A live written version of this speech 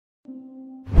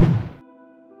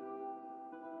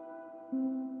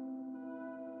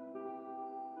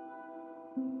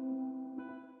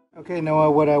Okay, Noah,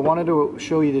 what I wanted to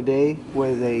show you today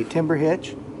was a timber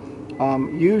hitch.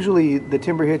 Usually the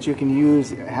timber hitch you can use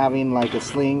having like a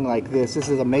sling like this. This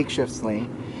is a makeshift sling.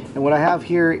 And what I have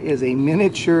here is a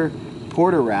miniature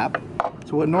porter wrap.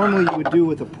 So what normally you would do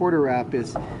with a porter wrap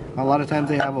is, a lot of times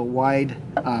they have a wide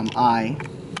eye.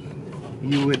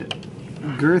 You would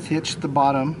girth hitch the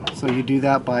bottom. So you do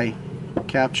that by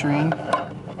capturing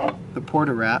the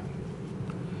porter wrap.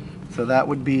 So that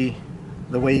would be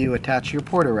the way you attach your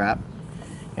porter wrap.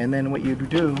 And then what you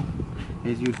do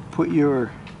is you put your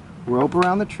rope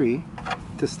around the tree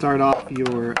to start off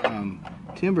your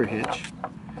timber hitch.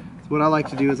 So what I like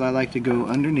to do is I like to go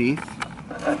underneath,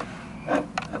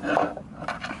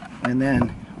 and then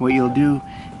what you'll do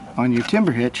on your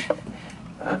timber hitch,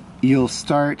 you'll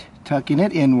start tucking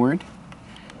it inward,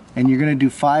 and you're going to do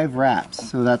 5 wraps.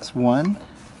 So that's 1,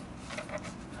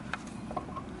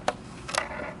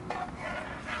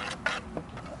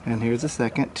 and here's a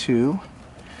second, 2,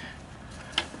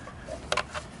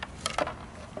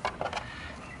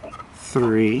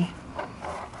 3,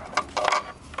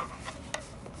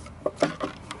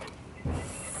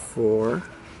 4,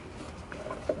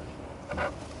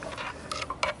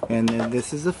 and then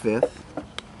this is the 5th.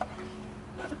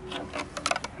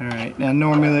 Alright, now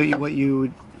normally what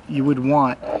you would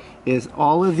want is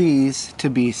all of these to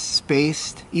be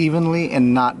spaced evenly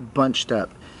and not bunched up.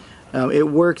 It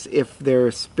works if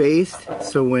they're spaced,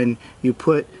 so when you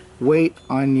put weight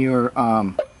on your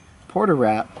porter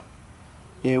wrap,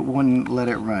 it wouldn't let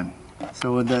it run.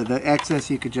 So the excess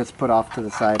you could just put off to the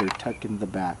side or tuck in the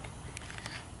back.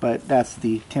 But that's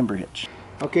the timber hitch.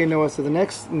 Okay, Noah, so the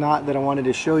next knot that I wanted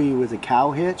to show you was a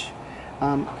cow hitch.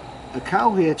 A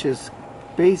cow hitch is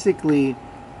basically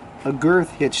a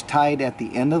girth hitch tied at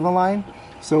the end of the line.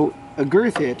 So a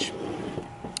girth hitch,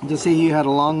 just say you had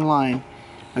a long line,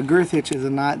 a girth hitch is a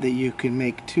knot that you can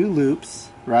make 2 loops,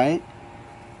 right?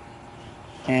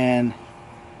 And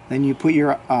then you put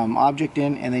your object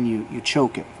in, and then you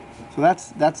choke it. So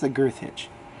that's the girth hitch.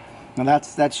 Now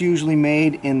that's usually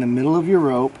made in the middle of your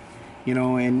rope, you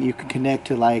know, and you can connect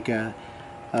to like a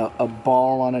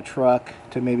ball on a truck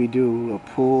to maybe do a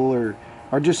pull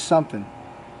or just something.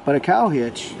 But a cow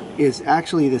hitch is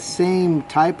actually the same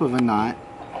type of a knot,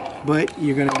 but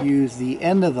you're going to use the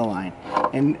end of the line.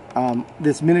 And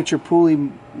this miniature pulley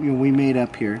we made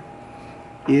up here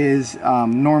is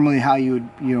normally how you would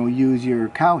use your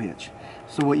cow hitch.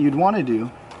 So what you'd want to do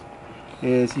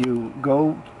is you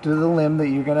go to the limb that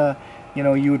you're gonna,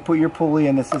 you would put your pulley,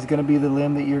 and this is going to be the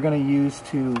limb that you're going to use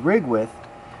to rig with.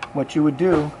 What you would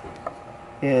do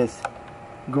is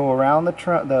go around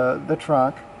the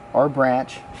trunk or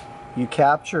branch, you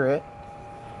capture it,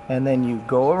 and then you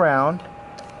go around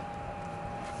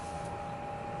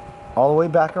all the way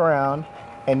back around,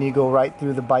 and you go right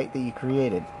through the bite that you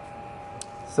created.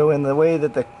 So in the way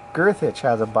that the girth hitch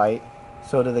has a bite,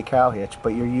 so do the cow hitch, but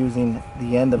you're using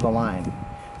the end of the line.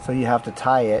 So you have to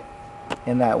tie it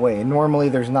in that way. Normally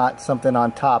there's not something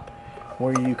on top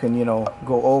where you can,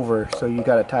 go over, so you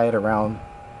got to tie it around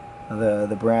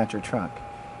the branch or trunk.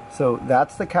 So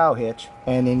that's the cow hitch,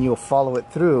 and then you'll follow it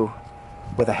through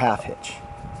with a half hitch.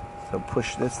 So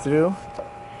push this through,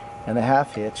 and the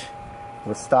half hitch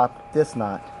will stop this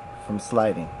knot from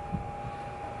sliding.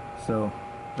 So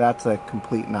that's a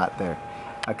complete knot there.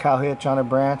 A cow hitch on a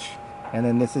branch, and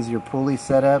then this is your pulley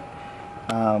setup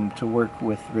to work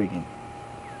with rigging.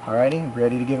 Alrighty,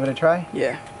 ready to give it a try?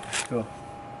 Yeah. Cool.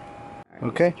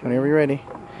 Okay, whenever you're ready.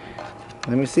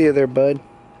 Let me see you there, bud.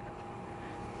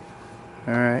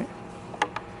 Alright.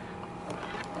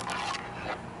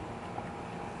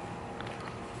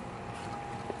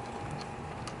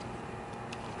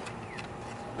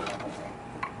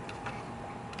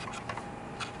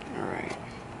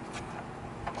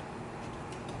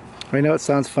 I know it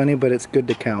sounds funny, but it's good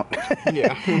to count.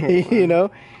 Yeah.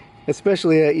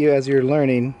 Especially as you're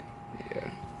learning.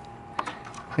 Yeah.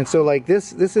 And so like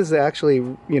this is actually,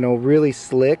 really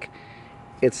slick.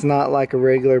 It's not like a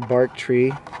regular bark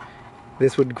tree.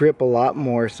 This would grip a lot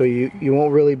more, so you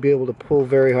won't really be able to pull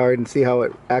very hard and see how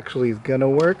it actually is gonna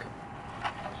work.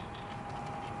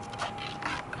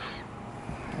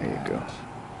 There you go.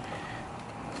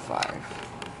 5.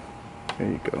 There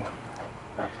you go.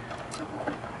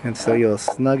 And so you'll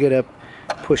snug it up,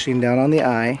 pushing down on the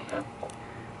eye.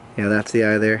 Yeah, that's the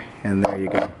eye there, and there you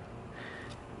go.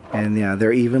 And yeah,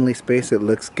 they're evenly spaced. It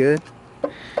looks good.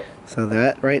 So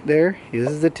that right there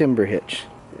is the timber hitch.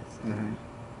 Yes.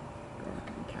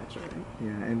 Catch it, right?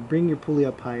 Yeah, and bring your pulley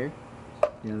up higher.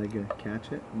 Yeah, they're gonna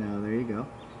catch it. Now there you go.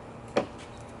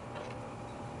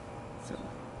 So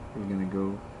you're gonna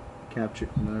go capture.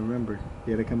 Now remember,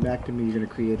 you gotta come back to me. You're gonna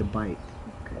create a bite.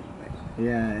 Okay.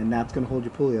 Yeah, and that's going to hold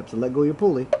your pulley up. So let go of your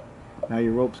pulley. Now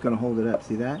your rope's going to hold it up.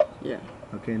 See that? Yeah.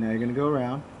 Okay, now you're going to go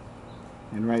around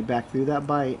and right back through that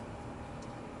bite.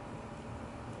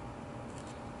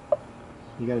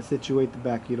 You got to situate the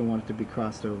back. You don't want it to be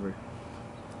crossed over.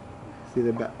 See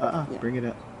the back? Yeah. Bring it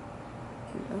up.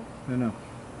 No.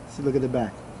 See, look at the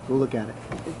back. Go look at it.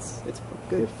 It's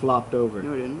good. It flopped over.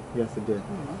 No, it didn't. Yes, it did.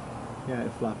 Yeah,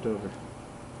 it flopped over.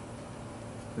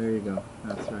 There you go.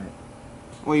 That's right.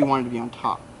 Well, you want it to be on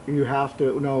top. You have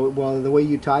to, no, well, the way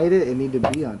you tied it, it needed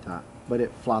to be on top, but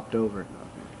it flopped over. Okay.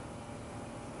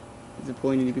 Does the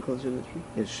pulley need to be closer to the tree?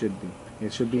 It should be.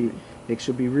 It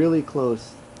should be really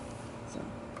close. So.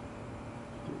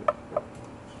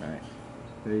 Alright.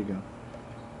 There you go.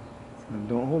 And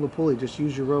don't hold the pulley, just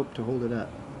use your rope to hold it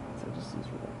up. So just use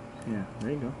rope. Yeah,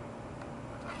 there you go.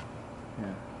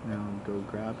 Yeah, now go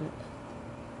grab it.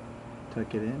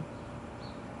 Tuck it in.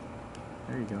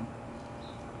 There you go.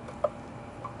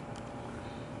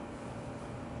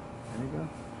 There you go.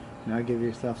 Now give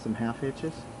yourself some half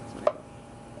hitches.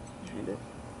 Behind it.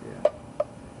 Yeah.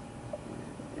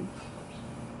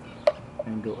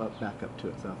 And go up, back up to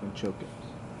itself and choke it.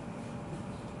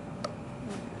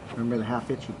 Remember the half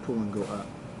hitch, you pull and go up.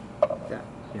 That.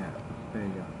 Yeah, there you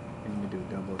go. And you can do a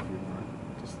double if you want.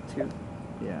 Just two.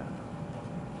 Yeah.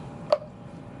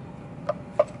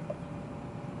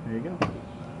 There you go.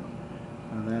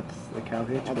 Now that's the cow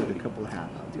hitch with a couple of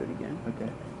halves. I'll do it again.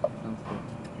 Okay, sounds good.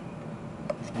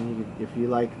 And you can, if you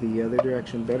like the other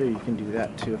direction better, you can do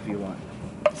that too if you want.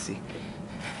 Let's see.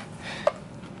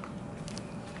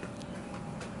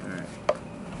 Alright.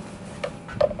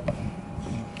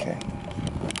 Okay.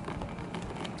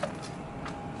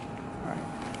 Alright.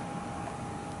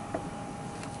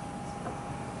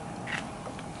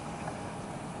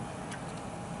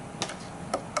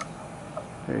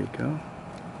 There you go.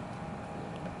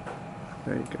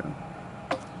 There you go.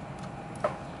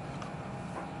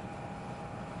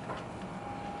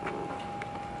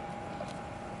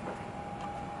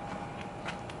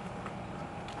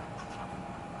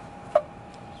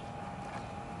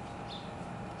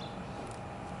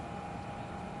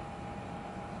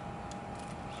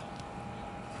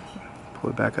 Pull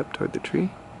it back up toward the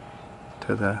tree,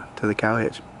 to the cow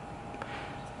hitch.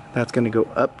 That's going to go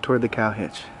up toward the cow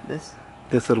hitch. This?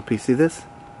 This little piece, see this?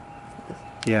 This?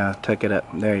 Yeah, tuck it up.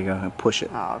 There you go, and push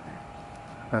it. Oh, okay.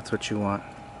 That's what you want.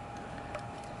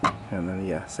 And then,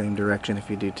 yeah, same direction if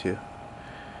you do too.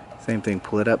 Same thing,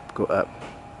 pull it up, go up.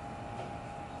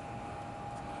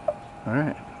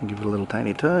 Alright, give it a little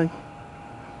tiny tug.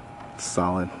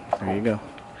 Solid. There you go.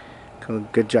 Cool.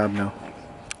 Good job, Mel.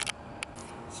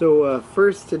 So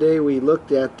first today we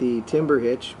looked at the timber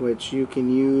hitch, which you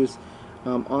can use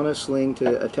on a sling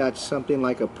to attach something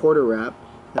like a porter wrap.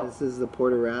 This is the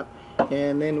porter wrap.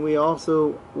 And then we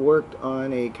also worked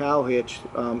on a cow hitch,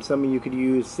 something you could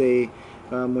use, say,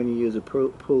 when you use a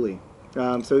pulley.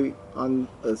 So on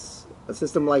a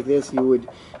system like this, you would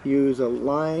use a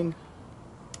line,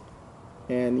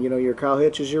 and your cow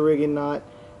hitch is your rigging knot.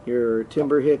 Your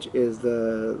timber hitch is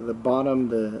the bottom,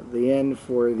 the end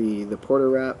for the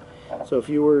porter wrap. So if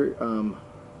you were,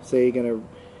 say,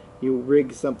 you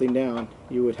rig something down,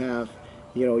 you would have,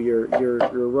 your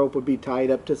rope would be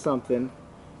tied up to something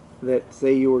that,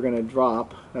 say, you were going to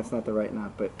drop. That's not the right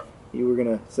knot, but you were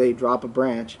going to, say, drop a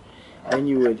branch, and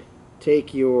you would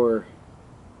take your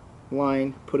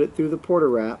line, put it through the porter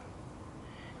wrap,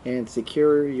 and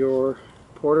secure your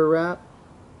porter wrap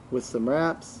with some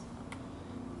wraps.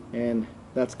 And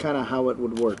that's kind of how it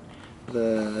would work.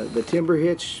 The timber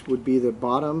hitch would be the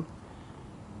bottom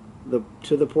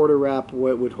to the porter wrap,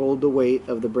 what would hold the weight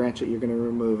of the branch that you're going to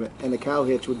remove it, and the cow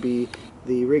hitch would be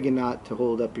the rigging knot to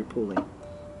hold up your pulley.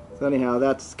 So anyhow,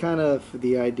 that's kind of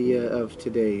the idea of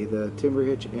today: the timber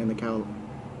hitch and the cow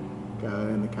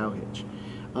hitch.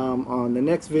 On the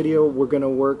next video, we're going to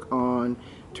work on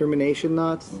termination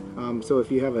knots. So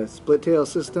if you have a split tail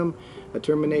system, a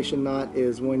termination knot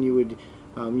is one you would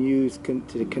use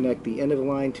to connect the end of the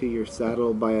line to your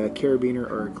saddle by a carabiner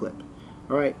or a clip.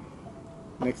 Alright,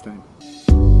 next time.